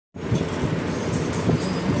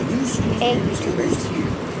Hey YouTubers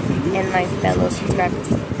and my fellow subscribers.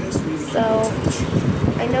 So,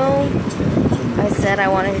 I know I said I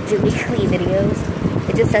wanted to do weekly videos.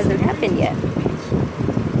 It just hasn't happened yet.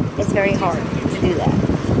 It's very hard to do that.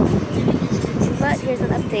 But here's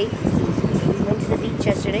an update. Went to the beach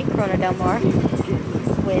yesterday, Corona Del Mar,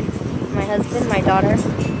 with my husband, my daughter,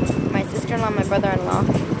 my sister-in-law, my brother-in-law.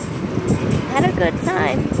 Had a good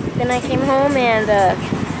time. Then I came home and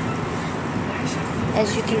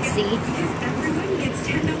as you can see,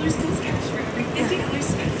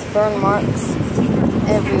 burn marks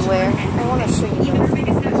everywhere. I want to show you.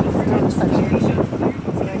 Don't touch it.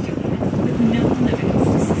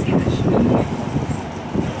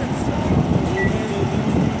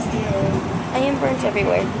 I am burnt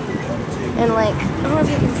everywhere. And like, I don't know if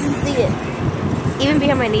you can see it. Even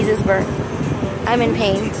behind my knees is burnt. I'm in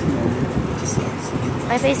pain.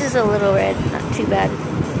 My face is a little red, not too bad.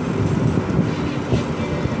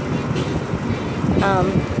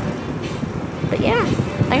 But yeah,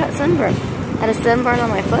 I got sunburn. I had a sunburn on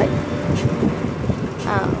my foot,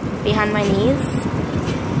 behind my knees,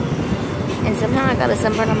 and somehow I got a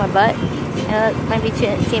sunburn on my butt. That might be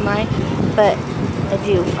TMI, but I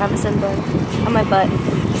do. I have a sunburn on my butt,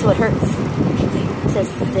 so it hurts to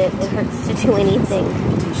sit. It hurts to do anything.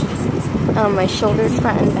 My shoulders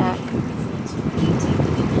front and back.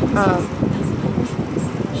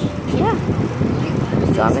 Yeah.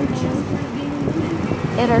 So I'm in pain.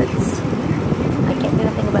 It hurts. I can't do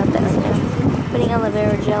nothing about that right now. Putting aloe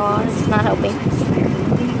vera gel on, it's not helping.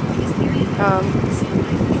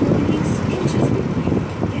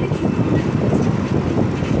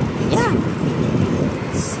 Yeah.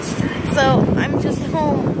 So I'm just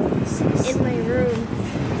home in my room.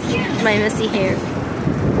 My messy hair.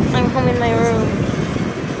 I'm home in my room.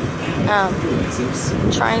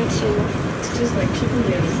 Trying to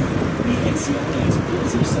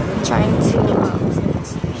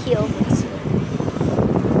heal.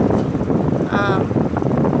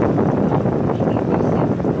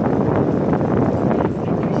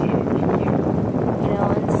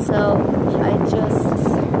 And so I just,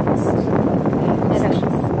 it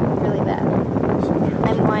hurts really bad.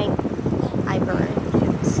 I'm white, I burn.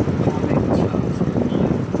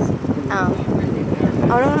 I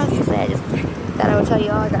don't know what else to say. I just thought I would tell you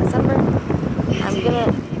all I got sunburned.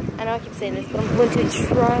 I know I keep saying this, but I'm going to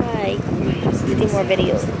try to do more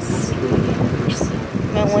videos.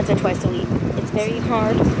 About once or twice a week. It's very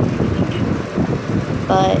hard,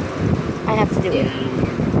 but I have to do it.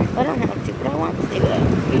 I don't have to, but I want to do it.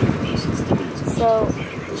 So,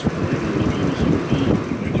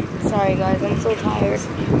 sorry guys, I'm so tired.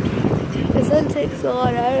 The sun takes a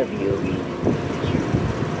lot out of you.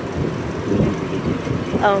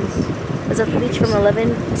 I was at the beach from 11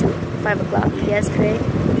 to 5 o'clock yesterday.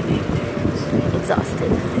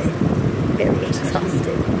 Exhausted. Very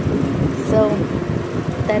exhausted. So,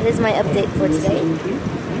 that is my update for today.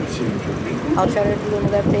 I'll try to do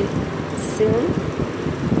another update soon.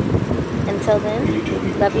 Until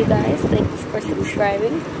then, love you guys. Thanks for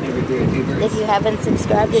subscribing. If you haven't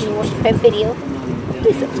subscribed and you watched my video,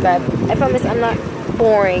 please subscribe. I promise I'm not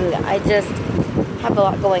boring. I just have a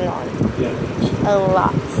lot going on. A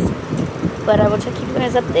lot. But I will try to keep you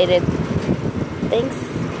guys updated. Thanks.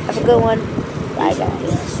 Have a good one. Bye,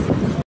 guys.